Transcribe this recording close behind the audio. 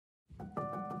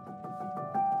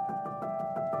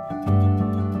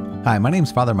Hi, my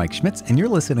name's Father Mike Schmitz, and you're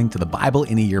listening to the Bible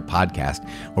in a Year podcast,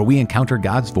 where we encounter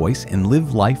God's voice and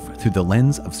live life through the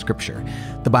lens of Scripture.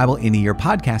 The Bible in a Year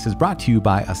podcast is brought to you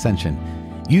by Ascension.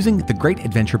 Using the Great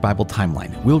Adventure Bible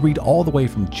timeline, we'll read all the way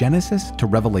from Genesis to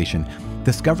Revelation,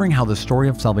 discovering how the story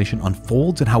of salvation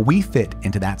unfolds and how we fit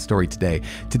into that story today.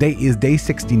 Today is day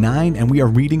 69, and we are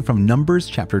reading from Numbers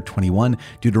chapter 21,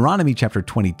 Deuteronomy chapter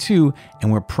 22,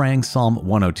 and we're praying Psalm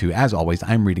 102. As always,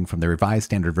 I'm reading from the Revised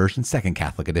Standard Version, Second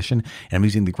Catholic Edition, and I'm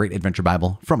using the Great Adventure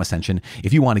Bible from Ascension.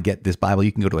 If you want to get this Bible,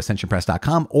 you can go to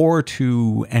ascensionpress.com or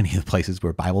to any of the places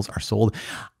where Bibles are sold.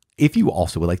 If you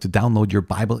also would like to download your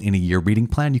Bible in a Year reading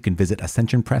plan, you can visit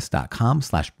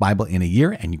ascensionpress.com/Bible in a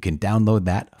Year, and you can download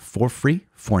that for free,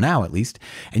 for now at least.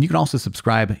 And you can also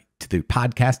subscribe to the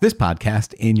podcast, this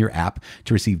podcast, in your app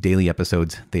to receive daily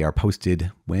episodes. They are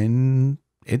posted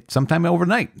sometime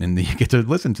overnight, and you get to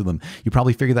listen to them. You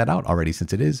probably figured that out already,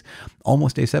 since it is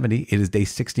almost day 70. It is day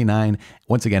 69.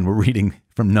 Once again, we're reading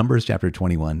from Numbers chapter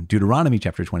 21, Deuteronomy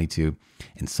chapter 22,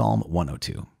 and Psalm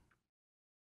 102.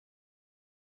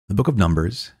 The book of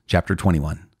Numbers, chapter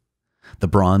 21, the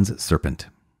bronze serpent.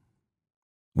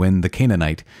 When the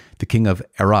Canaanite, the king of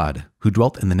Arad, who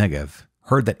dwelt in the Negev,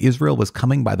 heard that Israel was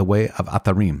coming by the way of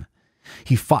Atharim,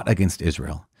 he fought against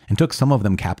Israel and took some of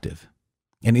them captive.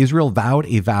 And Israel vowed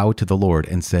a vow to the Lord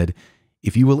and said,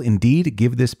 "If you will indeed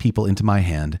give this people into my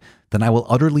hand, then I will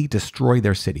utterly destroy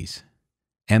their cities."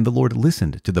 And the Lord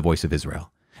listened to the voice of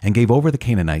Israel and gave over the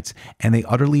Canaanites, and they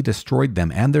utterly destroyed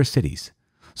them and their cities.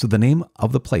 So the name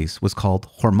of the place was called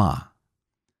Hormah.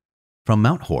 From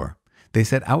Mount Hor, they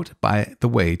set out by the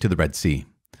way to the Red Sea,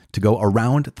 to go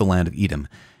around the land of Edom,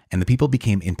 and the people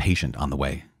became impatient on the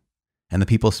way. And the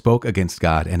people spoke against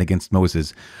God and against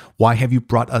Moses, "Why have you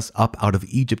brought us up out of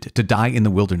Egypt to die in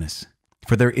the wilderness?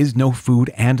 For there is no food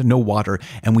and no water,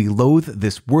 and we loathe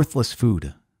this worthless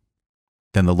food."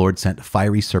 Then the Lord sent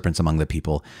fiery serpents among the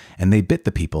people, and they bit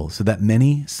the people, so that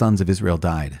many sons of Israel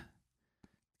died.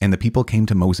 And the people came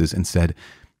to Moses and said,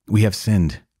 "We have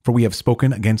sinned, for we have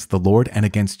spoken against the Lord and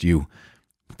against you.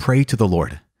 Pray to the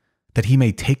Lord, that he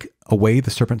may take away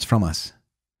the serpents from us."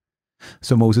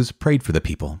 So Moses prayed for the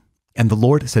people, and the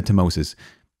Lord said to Moses,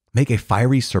 "Make a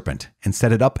fiery serpent and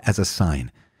set it up as a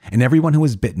sign, and everyone who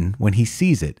is bitten, when he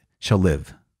sees it, shall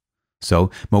live."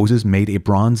 So Moses made a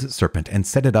bronze serpent and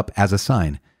set it up as a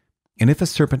sign, and if a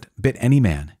serpent bit any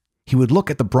man, he would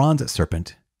look at the bronze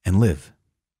serpent and live.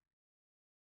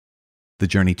 The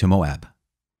journey to Moab.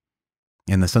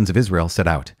 And the sons of Israel set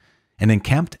out, and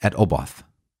encamped at Oboth.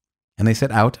 And they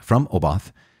set out from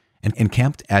Oboth, and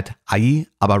encamped at Ai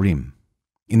Abarim,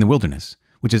 in the wilderness,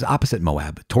 which is opposite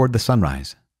Moab, toward the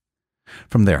sunrise.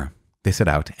 From there they set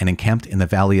out, and encamped in the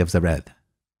valley of Zered.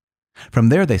 From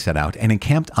there they set out, and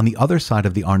encamped on the other side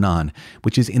of the Arnon,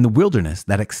 which is in the wilderness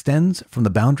that extends from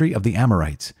the boundary of the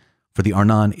Amorites, for the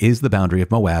Arnon is the boundary of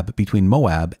Moab, between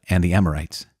Moab and the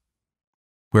Amorites.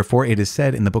 Wherefore it is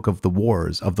said in the book of the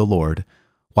wars of the Lord,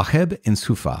 Waheb in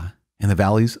Suphah, in the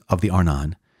valleys of the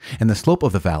Arnon, and the slope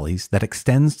of the valleys that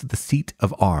extends to the seat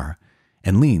of Ar,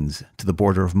 and leans to the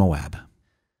border of Moab.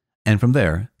 And from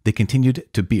there they continued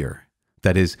to Beer,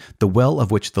 that is, the well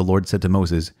of which the Lord said to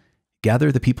Moses, "Gather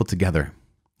the people together,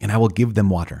 and I will give them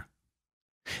water."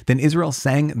 Then Israel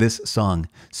sang this song,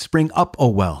 "Spring up, O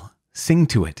well, sing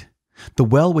to it, the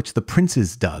well which the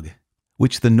princes dug,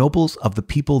 which the nobles of the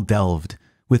people delved,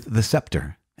 with the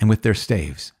scepter and with their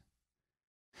staves."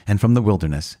 And from the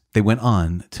wilderness they went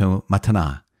on to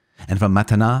Mattanah, and from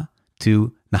Mattanah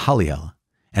to Nahaliel,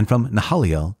 and from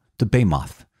Nahaliel to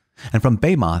Bamoth, and from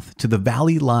Bamoth to the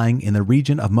valley lying in the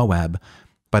region of Moab,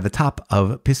 by the top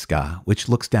of Pisgah, which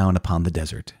looks down upon the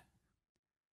desert.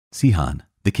 Sihon,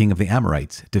 the king of the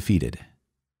Amorites, defeated.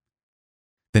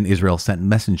 Then Israel sent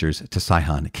messengers to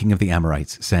Sihon, king of the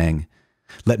Amorites, saying,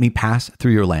 "Let me pass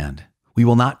through your land. We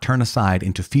will not turn aside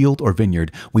into field or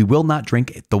vineyard. We will not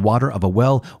drink the water of a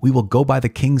well. We will go by the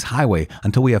king's highway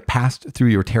until we have passed through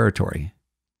your territory."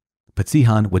 But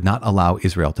Sihon would not allow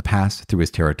Israel to pass through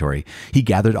his territory. He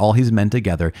gathered all his men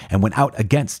together and went out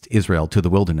against Israel to the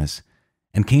wilderness,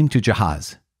 and came to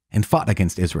Jahaz, and fought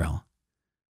against Israel.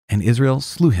 And Israel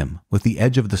slew him with the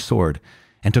edge of the sword,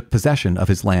 and took possession of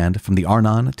his land from the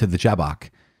Arnon to the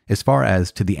Jabbok, as far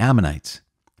as to the Ammonites,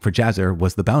 for Jazer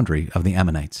was the boundary of the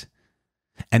Ammonites.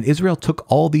 And Israel took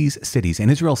all these cities,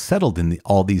 and Israel settled in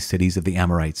all these cities of the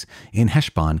Amorites, in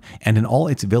Heshbon and in all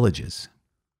its villages.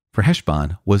 For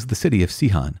Heshbon was the city of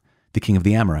Sihon, the king of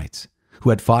the Amorites, who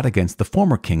had fought against the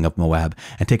former king of Moab,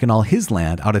 and taken all his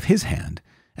land out of his hand,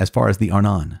 as far as the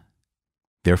Arnon.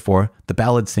 Therefore the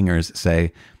ballad singers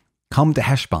say, "Come to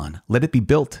Heshbon, let it be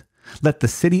built. Let the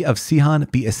city of Sihon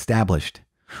be established.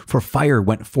 For fire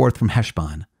went forth from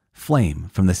Heshbon, flame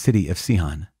from the city of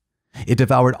Sihon. It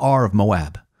devoured Ar of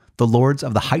Moab, the lords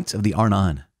of the heights of the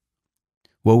Arnon.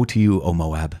 Woe to you, O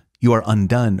Moab! You are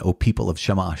undone, O people of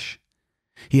Shamash.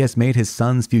 He has made his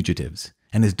sons fugitives,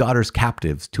 and his daughters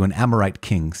captives to an Amorite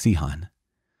king, Sihon.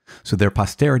 So their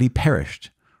posterity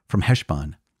perished from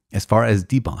Heshbon as far as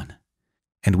Dibon,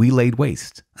 and we laid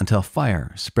waste until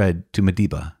fire spread to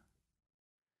Medeba.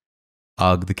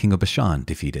 Og the king of Bashan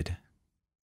defeated.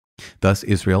 Thus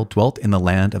Israel dwelt in the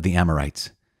land of the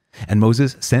Amorites, and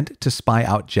Moses sent to spy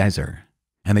out Jazer,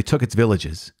 and they took its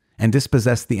villages, and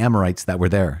dispossessed the Amorites that were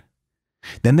there.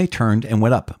 Then they turned and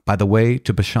went up by the way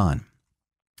to Bashan.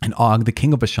 And Og the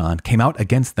king of Bashan came out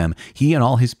against them, he and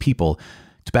all his people,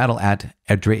 to battle at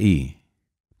Edrei.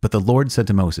 But the Lord said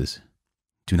to Moses,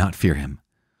 Do not fear him,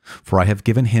 for I have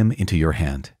given him into your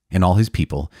hand, and all his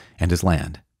people, and his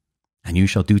land. And you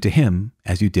shall do to him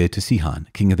as you did to Sihon,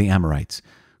 king of the Amorites,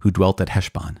 who dwelt at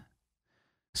Heshbon.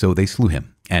 So they slew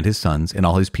him, and his sons, and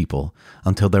all his people,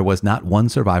 until there was not one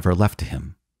survivor left to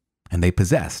him, and they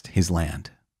possessed his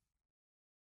land.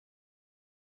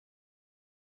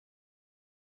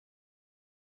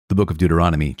 The book of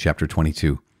Deuteronomy, chapter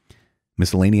 22.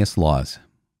 Miscellaneous laws.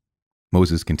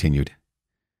 Moses continued,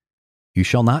 You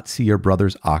shall not see your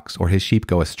brother's ox or his sheep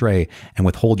go astray, and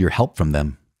withhold your help from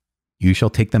them. You shall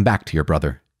take them back to your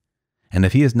brother. And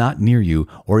if he is not near you,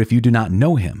 or if you do not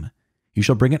know him, you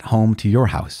shall bring it home to your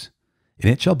house, and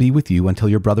it shall be with you until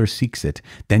your brother seeks it,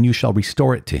 then you shall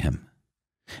restore it to him.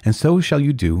 And so shall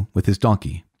you do with his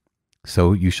donkey.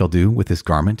 So you shall do with his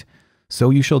garment. So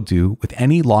you shall do with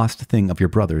any lost thing of your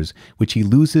brother's, which he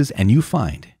loses and you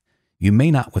find. You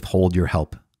may not withhold your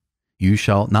help. You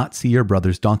shall not see your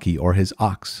brother's donkey or his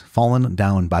ox fallen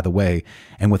down by the way,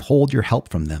 and withhold your help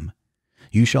from them.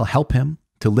 You shall help him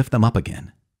to lift them up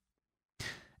again.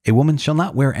 A woman shall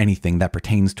not wear anything that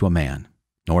pertains to a man,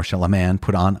 nor shall a man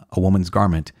put on a woman's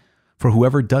garment, for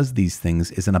whoever does these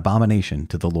things is an abomination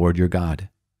to the Lord your God.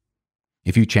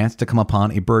 If you chance to come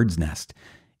upon a bird's nest,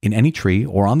 in any tree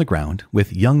or on the ground,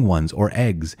 with young ones or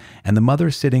eggs, and the mother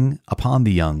sitting upon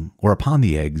the young or upon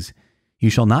the eggs,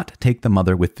 you shall not take the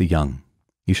mother with the young.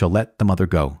 You shall let the mother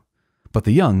go. But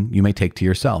the young you may take to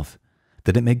yourself,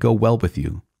 that it may go well with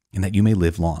you, and that you may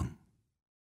live long.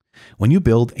 When you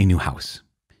build a new house,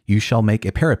 you shall make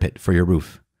a parapet for your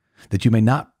roof, that you may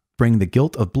not bring the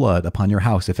guilt of blood upon your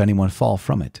house if anyone fall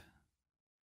from it.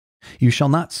 You shall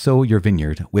not sow your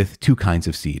vineyard with two kinds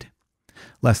of seed,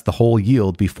 lest the whole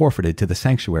yield be forfeited to the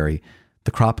sanctuary,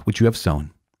 the crop which you have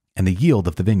sown, and the yield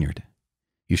of the vineyard.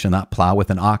 You shall not plow with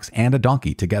an ox and a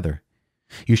donkey together.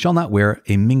 You shall not wear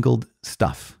a mingled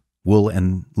stuff, wool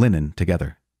and linen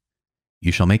together.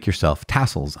 You shall make yourself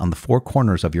tassels on the four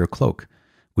corners of your cloak,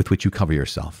 with which you cover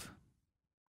yourself.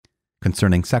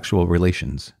 Concerning sexual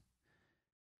relations.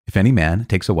 If any man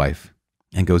takes a wife,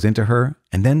 and goes into her,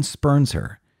 and then spurns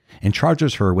her, and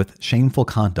charges her with shameful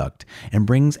conduct, and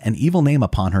brings an evil name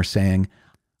upon her, saying,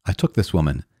 I took this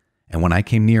woman, and when I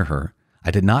came near her,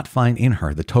 I did not find in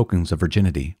her the tokens of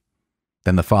virginity.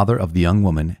 Then the father of the young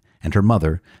woman and her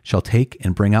mother shall take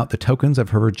and bring out the tokens of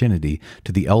her virginity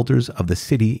to the elders of the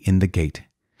city in the gate.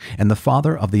 And the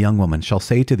father of the young woman shall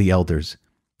say to the elders,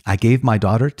 I gave my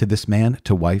daughter to this man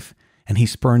to wife, and he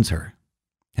spurns her.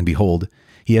 And behold,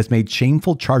 he has made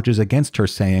shameful charges against her,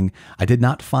 saying, I did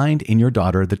not find in your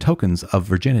daughter the tokens of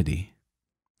virginity.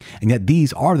 And yet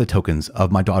these are the tokens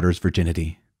of my daughter's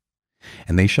virginity.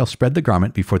 And they shall spread the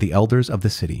garment before the elders of the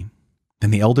city. Then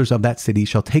the elders of that city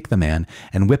shall take the man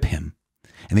and whip him.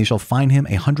 And they shall fine him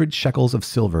 100 shekels of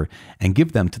silver, and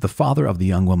give them to the father of the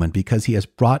young woman, because he has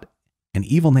brought an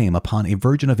evil name upon a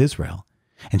virgin of Israel,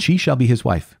 and she shall be his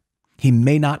wife. He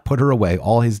may not put her away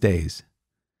all his days.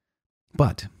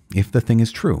 But if the thing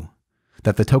is true,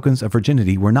 that the tokens of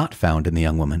virginity were not found in the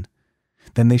young woman,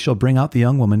 then they shall bring out the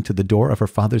young woman to the door of her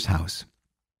father's house,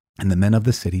 and the men of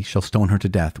the city shall stone her to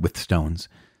death with stones,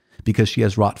 because she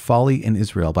has wrought folly in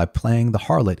Israel by playing the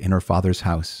harlot in her father's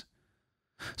house.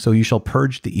 So you shall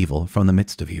purge the evil from the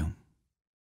midst of you.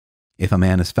 If a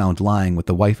man is found lying with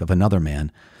the wife of another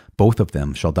man, both of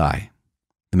them shall die,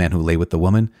 the man who lay with the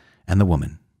woman and the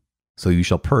woman. So you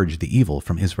shall purge the evil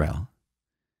from Israel.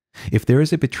 If there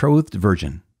is a betrothed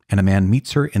virgin, and a man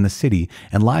meets her in the city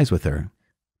and lies with her,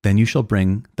 then you shall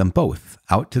bring them both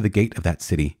out to the gate of that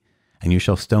city, and you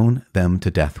shall stone them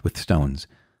to death with stones,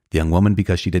 the young woman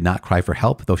because she did not cry for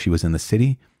help, though she was in the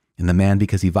city, and the man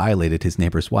because he violated his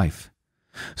neighbor's wife.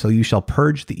 So you shall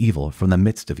purge the evil from the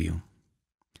midst of you.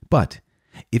 But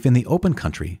if in the open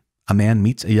country a man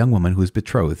meets a young woman who is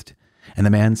betrothed, and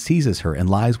the man seizes her and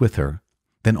lies with her,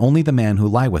 then only the man who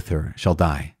lie with her shall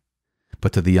die.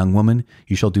 But to the young woman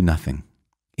you shall do nothing.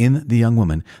 In the young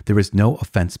woman there is no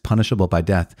offense punishable by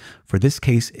death, for this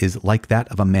case is like that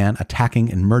of a man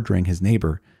attacking and murdering his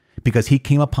neighbor, because he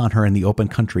came upon her in the open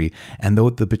country, and though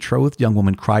the betrothed young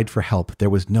woman cried for help, there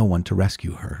was no one to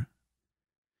rescue her.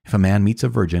 If a man meets a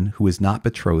virgin who is not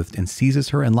betrothed and seizes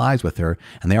her and lies with her,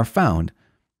 and they are found,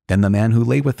 then the man who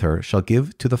lay with her shall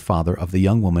give to the father of the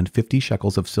young woman 50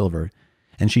 shekels of silver,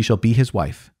 and she shall be his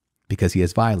wife, because he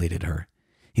has violated her.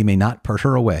 He may not put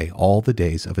her away all the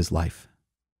days of his life.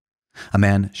 A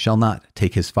man shall not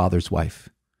take his father's wife,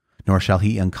 nor shall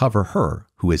he uncover her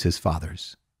who is his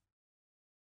father's.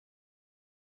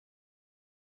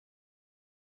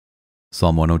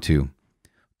 Psalm 102,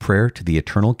 Prayer to the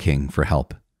Eternal King for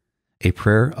help. A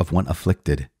prayer of one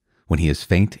afflicted, when he is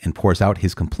faint and pours out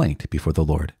his complaint before the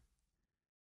Lord.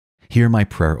 Hear my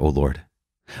prayer, O Lord.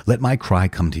 Let my cry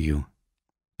come to you.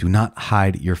 Do not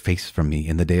hide your face from me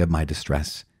in the day of my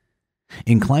distress.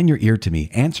 Incline your ear to me.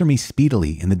 Answer me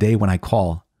speedily in the day when I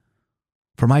call.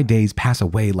 For my days pass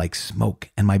away like smoke,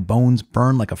 and my bones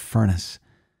burn like a furnace.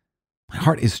 My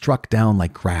heart is struck down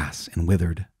like grass and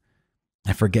withered.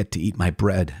 I forget to eat my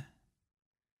bread.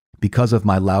 Because of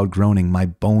my loud groaning, my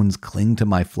bones cling to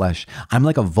my flesh. I'm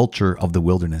like a vulture of the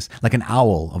wilderness, like an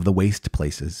owl of the waste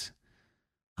places.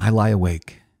 I lie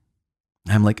awake.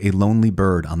 I am like a lonely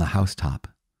bird on the housetop.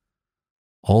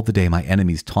 All the day my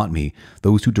enemies taunt me.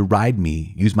 Those who deride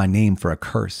me use my name for a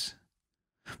curse.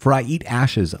 For I eat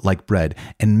ashes like bread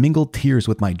and mingle tears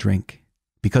with my drink,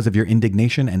 because of your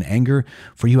indignation and anger,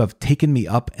 for you have taken me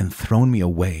up and thrown me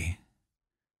away.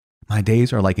 My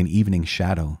days are like an evening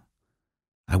shadow.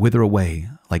 I wither away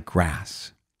like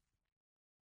grass.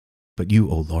 But you,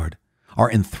 O Lord,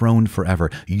 are enthroned forever.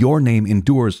 Your name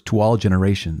endures to all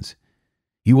generations.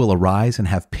 You will arise and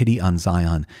have pity on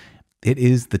Zion. It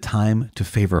is the time to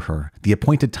favor her. The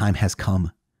appointed time has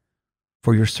come.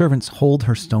 For your servants hold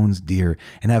her stones dear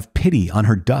and have pity on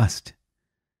her dust.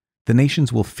 The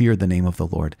nations will fear the name of the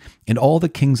Lord, and all the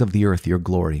kings of the earth your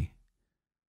glory.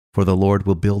 For the Lord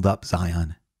will build up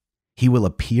Zion. He will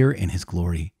appear in his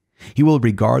glory. He will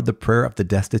regard the prayer of the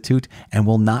destitute and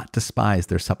will not despise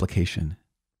their supplication.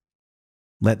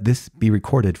 Let this be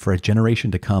recorded for a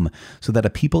generation to come, so that a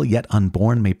people yet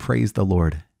unborn may praise the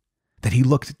Lord. That he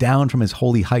looked down from his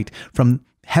holy height. From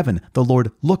heaven the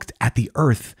Lord looked at the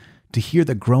earth to hear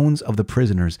the groans of the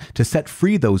prisoners, to set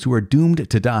free those who are doomed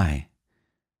to die.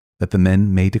 That the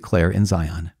men may declare in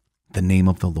Zion the name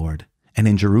of the Lord, and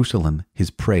in Jerusalem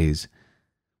his praise,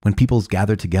 when peoples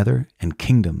gather together and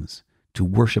kingdoms to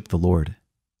worship the Lord.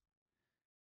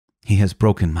 He has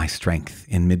broken my strength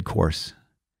in mid-course.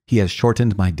 He has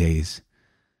shortened my days.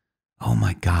 Oh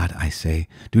my God, I say,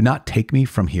 do not take me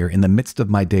from here in the midst of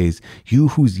my days, you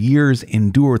whose years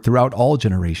endure throughout all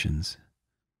generations.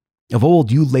 Of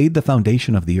old you laid the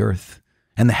foundation of the earth,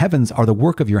 and the heavens are the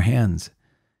work of your hands.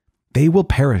 They will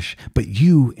perish, but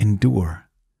you endure.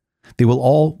 They will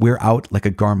all wear out like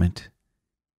a garment.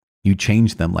 You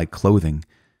change them like clothing,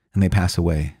 and they pass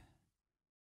away.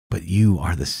 But you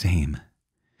are the same,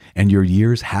 and your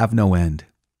years have no end.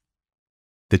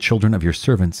 The children of your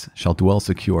servants shall dwell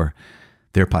secure.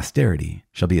 Their posterity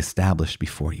shall be established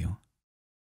before you.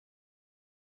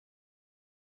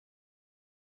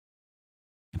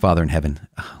 Father in heaven,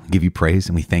 we give you praise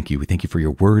and we thank you. We thank you for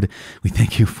your word. We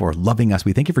thank you for loving us.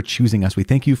 We thank you for choosing us. We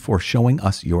thank you for showing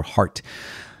us your heart,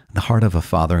 the heart of a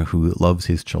father who loves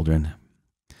his children.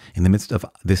 In the midst of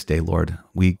this day, Lord,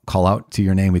 we call out to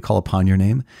your name, we call upon your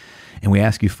name, and we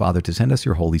ask you, Father, to send us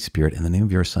your Holy Spirit in the name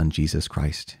of your Son, Jesus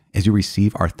Christ. As you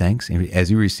receive our thanks, and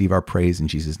as you receive our praise in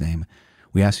Jesus' name,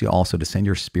 we ask you also to send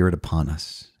your Spirit upon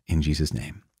us in Jesus'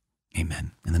 name.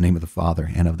 Amen. In the name of the Father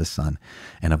and of the Son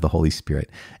and of the Holy Spirit.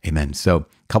 Amen. So a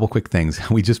couple quick things.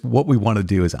 What we want to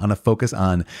do is I want to focus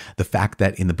on the fact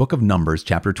that in the book of Numbers,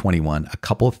 chapter 21, a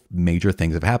couple of major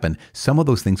things have happened. Some of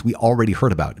those things we already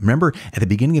heard about. Remember at the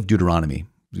beginning of Deuteronomy,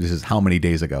 this is how many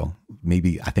days ago?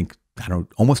 Maybe,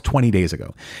 almost 20 days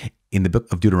ago. In the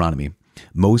book of Deuteronomy,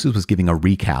 Moses was giving a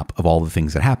recap of all the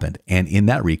things that happened. And in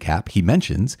that recap, he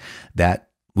mentions that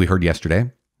we heard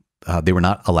yesterday, they were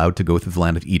not allowed to go through the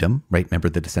land of Edom, right? Remember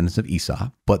the descendants of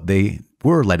Esau, but they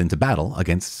were led into battle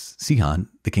against Sihon,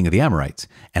 the king of the Amorites,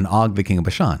 and Og, the king of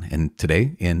Bashan. And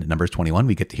today in Numbers 21,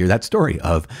 we get to hear that story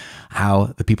of how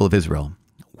the people of Israel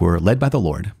were led by the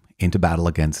Lord into battle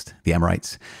against the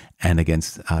Amorites and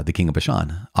against the king of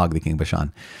Bashan, Og, the king of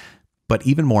Bashan. But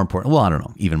even more important, well, I don't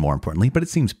know, even more importantly, but it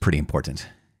seems pretty important.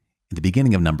 In the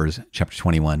beginning of Numbers chapter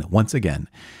 21, once again,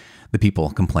 the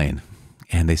people complain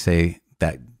and they say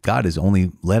that God has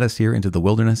only led us here into the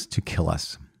wilderness to kill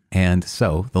us. And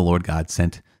so the Lord God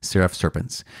sent seraph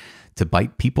serpents to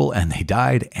bite people, and they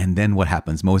died. And then what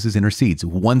happens? Moses intercedes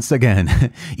once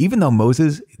again. Even though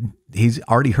Moses, he's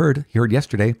already heard, he heard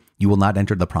yesterday, you will not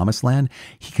enter the promised land.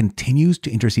 He continues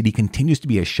to intercede. He continues to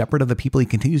be a shepherd of the people. He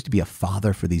continues to be a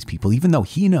father for these people. Even though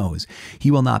he knows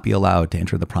he will not be allowed to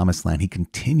enter the promised land, he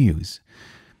continues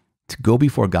to go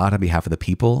before God on behalf of the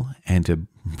people and to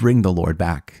bring the Lord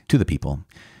back to the people.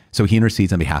 So he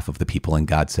intercedes on behalf of the people, and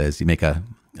God says, you make a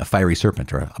fiery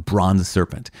serpent or a bronze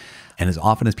serpent. And as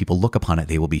often as people look upon it,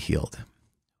 they will be healed.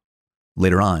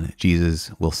 Later on,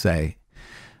 Jesus will say,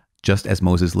 just as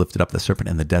Moses lifted up the serpent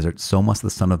in the desert, so must the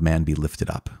Son of Man be lifted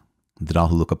up, that all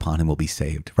who look upon him will be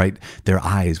saved, right? Their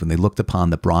eyes, when they looked upon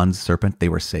the bronze serpent, they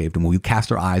were saved. And when we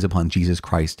cast our eyes upon Jesus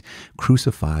Christ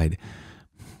crucified,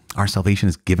 our salvation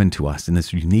is given to us in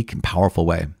this unique and powerful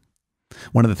way.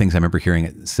 One of the things I remember hearing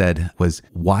it said was,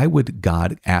 why would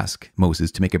God ask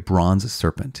Moses to make a bronze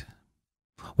serpent?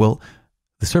 Well,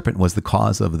 the serpent was the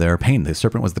cause of their pain. The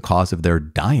serpent was the cause of their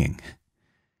dying.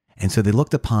 And so they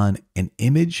looked upon an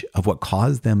image of what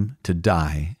caused them to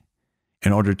die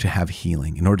in order to have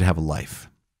healing, in order to have life.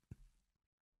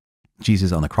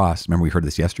 Jesus on the cross, remember we heard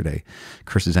this yesterday,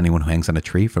 curses anyone who hangs on a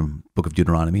tree from book of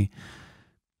Deuteronomy.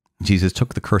 Jesus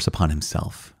took the curse upon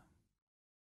himself.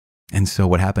 And so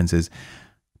what happens is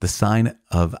the sign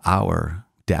of our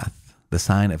death, the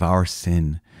sign of our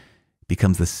sin,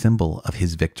 becomes the symbol of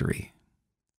his victory.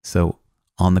 So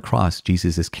on the cross,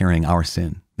 Jesus is carrying our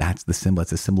sin. That's the symbol.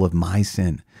 It's a symbol of my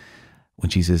sin when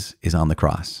Jesus is on the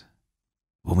cross.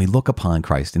 When we look upon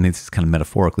Christ, and this is kind of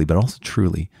metaphorically, but also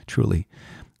truly,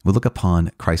 we look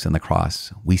upon Christ on the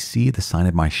cross, we see the sign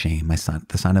of my shame,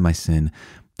 the sign of my sin.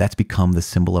 That's become the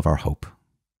symbol of our hope.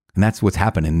 And that's what's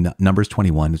happened in Numbers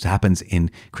 21. What happens in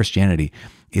Christianity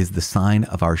is the sign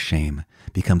of our shame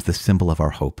becomes the symbol of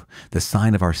our hope. The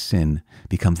sign of our sin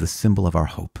becomes the symbol of our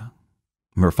hope.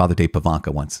 Remember, Father Dave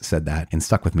Pavanka once said that and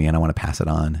stuck with me, and I want to pass it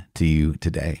on to you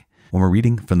today. When we're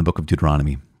reading from the book of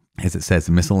Deuteronomy, as it says,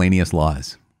 miscellaneous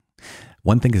laws.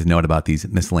 One thing to note about these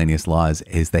miscellaneous laws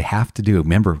is they have to do,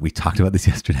 remember, we talked about this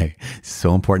yesterday. It's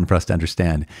so important for us to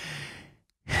understand.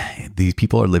 These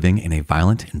people are living in a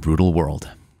violent and brutal world.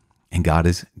 And God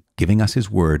is giving us his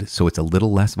word, so it's a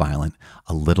little less violent,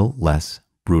 a little less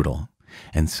brutal.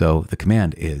 And so the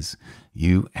command is,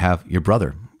 you have your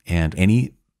brother and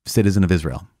any citizen of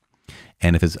Israel.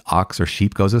 And if his ox or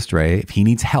sheep goes astray, if he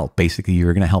needs help, basically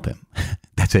you're going to help him.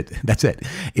 That's it. That's it.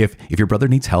 If your brother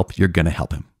needs help, you're going to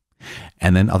help him.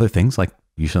 And then other things like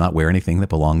you shall not wear anything that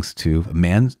belongs to a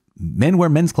man. Men wear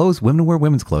men's clothes, women wear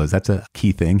women's clothes. That's a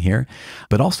key thing here.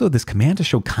 But also this command to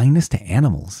show kindness to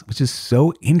animals, which is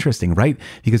so interesting, right?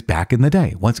 Because back in the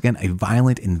day, once again, a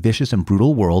violent and vicious and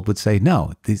brutal world would say,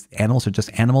 no, these animals are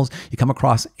just animals. You come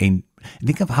across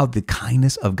think of how the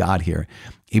kindness of God here,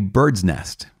 a bird's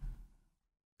nest,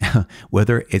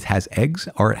 whether it has eggs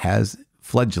or it has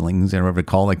fledglings, or whatever we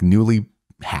call like newly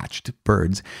hatched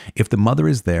birds. If the mother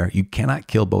is there, you cannot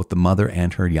kill both the mother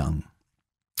and her young.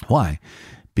 Why?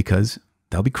 Because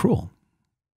that'll be cruel.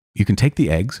 You can take the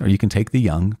eggs or you can take the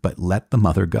young, but let the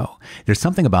mother go. There's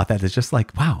something about that that's just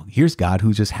like, wow, here's God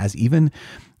who just has even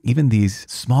these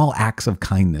small acts of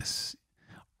kindness.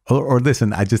 Or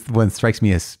listen, what strikes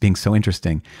me as being so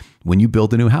interesting, when you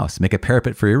build a new house, make a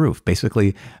parapet for your roof,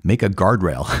 basically make a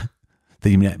guardrail that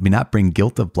you may not bring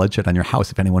guilt of bloodshed on your house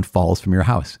if anyone falls from your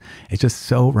house. It's just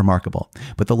so remarkable.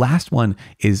 But the last one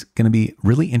is going to be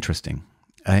really interesting.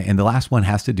 And the last one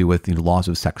has to do with the laws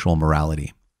of sexual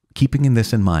morality. Keeping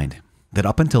this in mind, that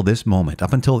up until this moment,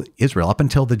 up until Israel, up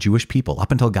until the Jewish people,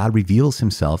 up until God reveals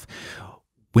himself,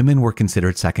 women were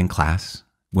considered second class.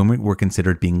 Women were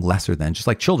considered being lesser than, just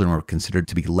like children were considered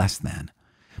to be less than.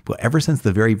 But ever since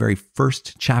the very, very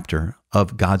first chapter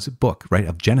of God's book, right,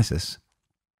 of Genesis,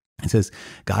 it says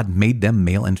God made them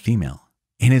male and female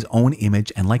in his own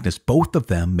image and likeness, both of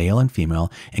them, male and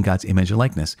female, in God's image and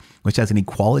likeness, which has an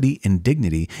equality in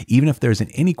dignity, even if there's an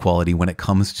inequality when it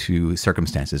comes to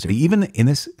circumstances. Even in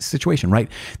this situation, right?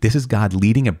 This is God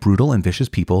leading a brutal and vicious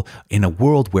people in a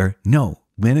world where no,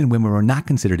 men and women are not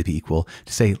considered to be equal,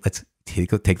 to say, let's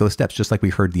take those steps, just like we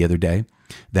heard the other day,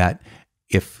 that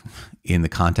if in the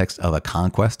context of a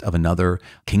conquest of another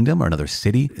kingdom or another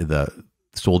city, the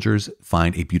soldiers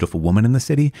find a beautiful woman in the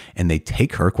city and they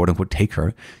take her, quote unquote, take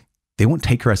her. They won't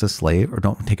take her as a slave or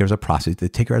don't take her as a prostitute. They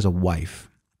take her as a wife,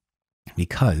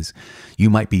 because you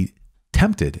might be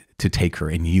tempted to take her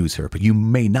and use her, but you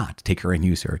may not take her and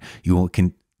use her. You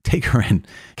can take her and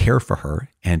care for her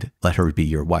and let her be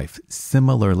your wife.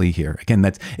 Similarly here,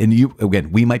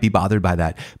 again, we might be bothered by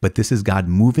that, but this is God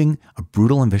moving a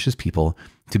brutal and vicious people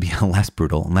to be less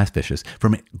brutal and less vicious,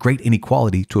 from great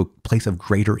inequality to a place of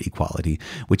greater equality,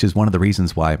 which is one of the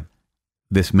reasons why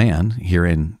this man here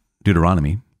in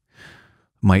Deuteronomy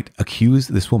might accuse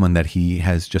this woman that he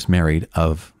has just married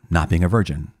of not being a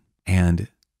virgin. And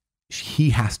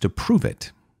he has to prove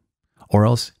it, or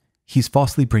else he's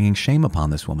falsely bringing shame upon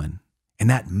this woman. And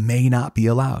that may not be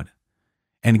allowed.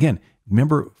 And again,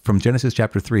 remember from Genesis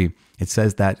chapter 3, it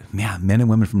says that men and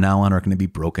women from now on are going to be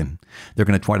broken. They're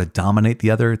going to try to dominate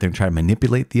the other. They're going to try to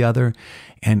manipulate the other.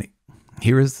 And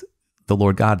here is the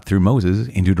Lord God through Moses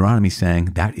in Deuteronomy saying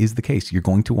that is the case. You're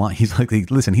going to want, he's like,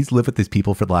 listen, he's lived with these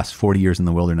people for the last 40 years in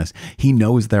the wilderness. He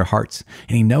knows their hearts.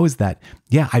 And he knows that,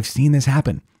 I've seen this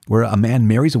happen where a man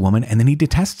marries a woman and then he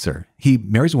detests her. He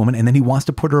marries a woman and then he wants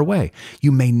to put her away.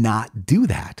 You may not do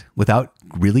that without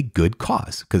really good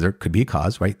cause, because there could be a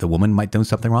cause, right? The woman might do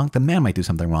something wrong. The man might do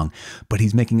something wrong, but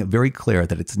he's making it very clear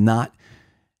that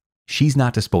she's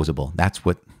not disposable. That's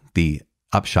what the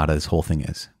upshot of this whole thing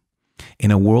is.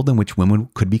 In a world in which women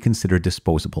could be considered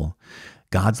disposable,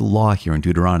 God's law here in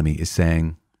Deuteronomy is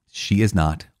saying she is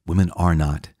not, women are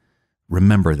not.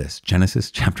 Remember this, Genesis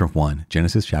chapter 1,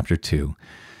 Genesis chapter 2,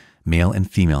 male and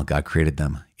female, God created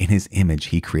them. In his image,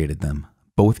 he created them,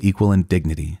 both equal in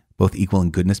dignity, both equal in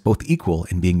goodness, both equal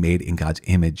in being made in God's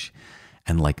image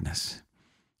and likeness.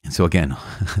 And so again,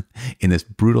 in this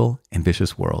brutal and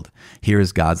vicious world, here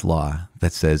is God's law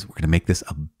that says we're going to make this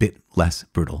a bit less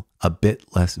brutal, a bit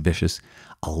less vicious,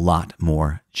 a lot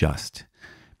more just.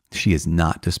 She is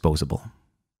not disposable.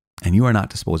 And you are not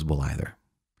disposable either.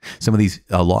 Some of these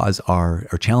laws are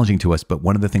challenging to us, but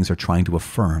one of the things they're trying to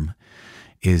affirm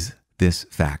is this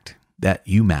fact that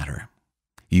you matter.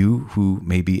 You who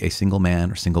may be a single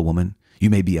man or single woman, you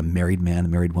may be a married man, a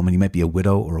married woman, you might be a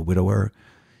widow or a widower,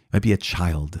 might be a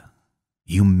child.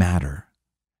 You matter.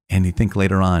 And you think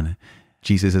later on,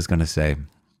 Jesus is going to say,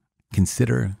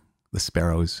 consider the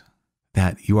sparrows,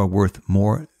 that you are worth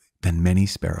more than many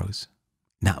sparrows.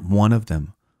 Not one of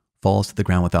them falls to the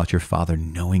ground without your Father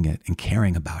knowing it and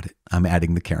caring about it. I'm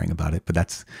adding the caring about it, but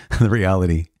that's the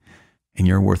reality. And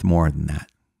you're worth more than that.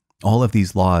 All of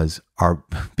these laws are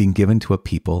being given to a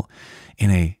people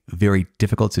in a very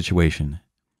difficult situation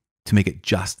to make it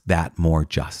just that more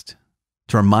just.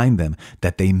 To remind them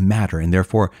that they matter, and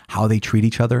therefore how they treat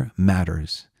each other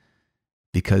matters,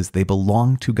 because they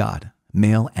belong to God,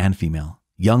 male and female,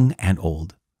 young and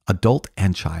old, adult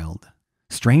and child,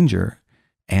 stranger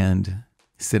and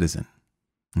citizen.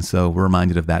 And so we're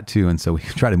reminded of that too. And so we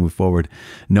try to move forward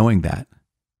knowing that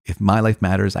if my life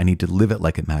matters, I need to live it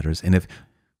like it matters. And if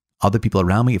other people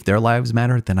around me, if their lives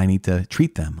matter, then I need to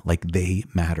treat them like they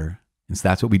matter. And so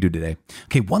that's what we do today.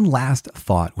 Okay, one last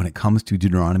thought when it comes to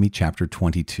Deuteronomy chapter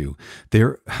 22.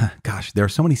 There are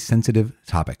so many sensitive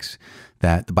topics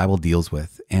that the Bible deals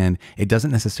with, and it doesn't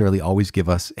necessarily always give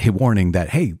us a warning that,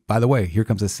 hey, by the way, here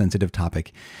comes a sensitive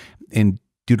topic. In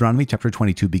Deuteronomy chapter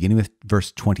 22, beginning with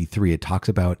verse 23, it talks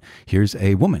about here's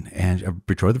a woman and a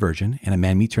betrothed virgin, and a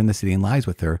man meets her in the city and lies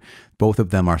with her. Both of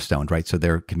them are stoned, right? So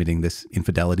they're committing this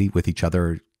infidelity with each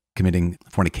other, committing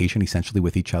fornication essentially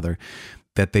with each other,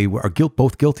 that they are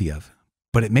both guilty of.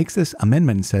 But it makes this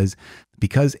amendment and says,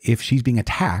 because if she's being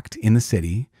attacked in the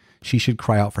city, she should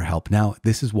cry out for help. Now,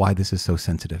 this is why this is so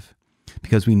sensitive,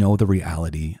 because we know the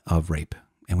reality of rape.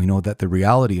 And we know that the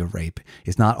reality of rape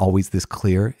is not always this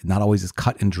clear, not always this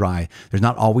cut and dry. There's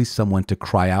not always someone to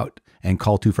cry out and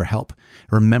call to for help.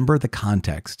 Remember the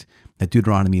context that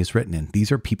Deuteronomy is written in.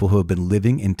 These are people who have been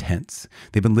living in tents.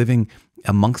 They've been living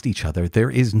amongst each other.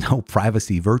 There is no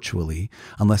privacy virtually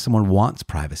unless someone wants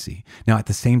privacy. Now, at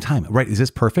the same time, right, is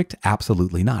this perfect?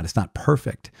 Absolutely not. It's not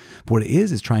perfect. But what it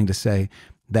is trying to say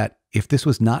that if this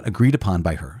was not agreed upon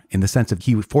by her, in the sense of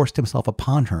he forced himself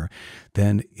upon her,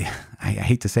 then I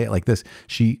hate to say it like this,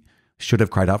 she should have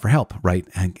cried out for help, right?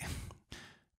 And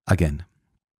again,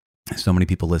 so many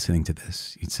people listening to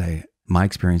this, you'd say, my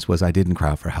experience was I didn't cry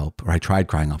out for help, or I tried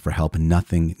crying out for help and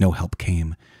no help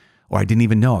came. Or I didn't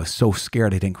even know. I was so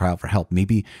scared I didn't cry out for help.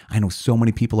 Maybe I know so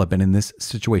many people have been in this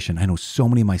situation. I know so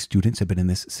many of my students have been in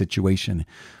this situation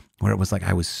where it was like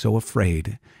I was so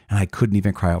afraid and I couldn't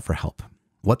even cry out for help.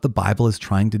 What the Bible is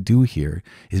trying to do here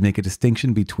is make a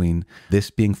distinction between this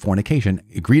being fornication,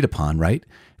 agreed upon, right,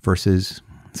 versus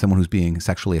someone who's being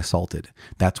sexually assaulted.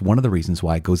 That's one of the reasons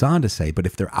why it goes on to say, but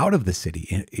if they're out of the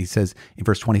city, he says in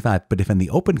verse 25, but if in the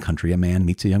open country a man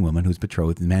meets a young woman who's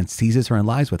betrothed, and the man seizes her and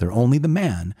lies with her, only the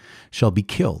man shall be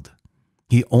killed.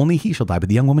 Only he shall die, but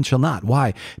the young woman shall not.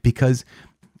 Why? Because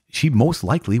she most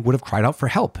likely would have cried out for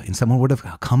help and someone would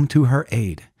have come to her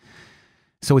aid.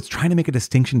 So it's trying to make a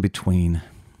distinction between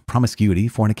promiscuity,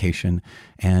 fornication,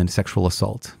 and sexual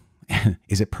assault.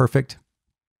 Is it perfect?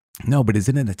 No, but is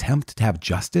it an attempt to have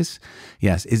justice?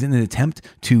 Yes. Is it an attempt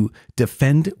to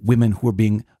defend women who are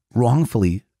being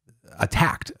wrongfully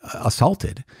attacked,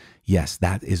 assaulted. Yes,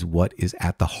 that is what is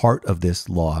at the heart of this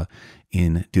law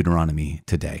in Deuteronomy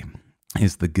today,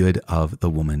 is the good of the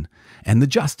woman and the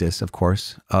justice, of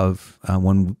course, of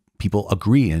when people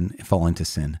agree and fall into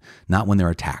sin, not when they're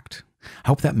attacked. I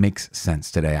hope that makes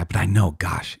sense today, but I know,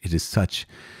 gosh, it is such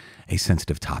a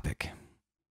sensitive topic.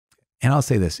 And I'll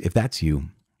say this, if that's you,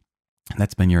 and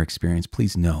that's been your experience,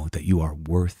 please know that you are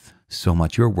worth so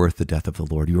much. You're worth the death of the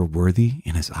Lord. You are worthy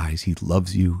in his eyes. He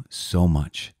loves you so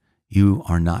much. You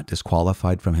are not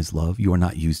disqualified from his love. You are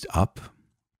not used up.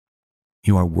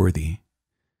 You are worthy.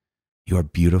 You are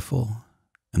beautiful.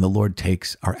 And the Lord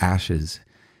takes our ashes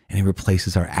and he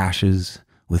replaces our ashes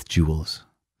with jewels.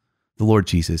 The Lord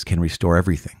Jesus can restore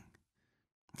everything.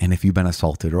 And if you've been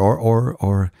assaulted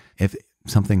or if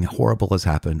something horrible has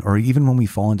happened, or even when we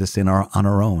fall into sin on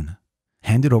our own,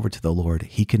 hand it over to the Lord.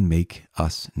 He can make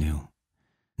us new.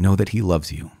 Know that he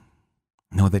loves you.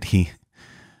 Know that he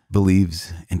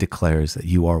believes and declares that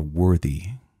you are worthy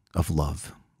of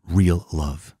love, real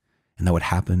love, and that what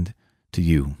happened to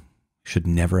you should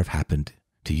never have happened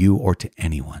to you or to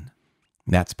anyone.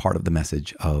 That's part of the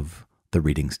message of the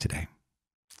readings today.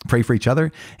 Pray for each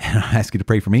other, and I ask you to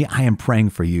pray for me. I am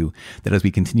praying for you that as we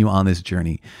continue on this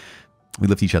journey, we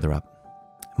lift each other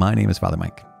up. My name is Father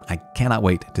Mike. I cannot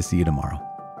wait to see you tomorrow.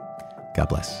 God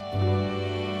bless.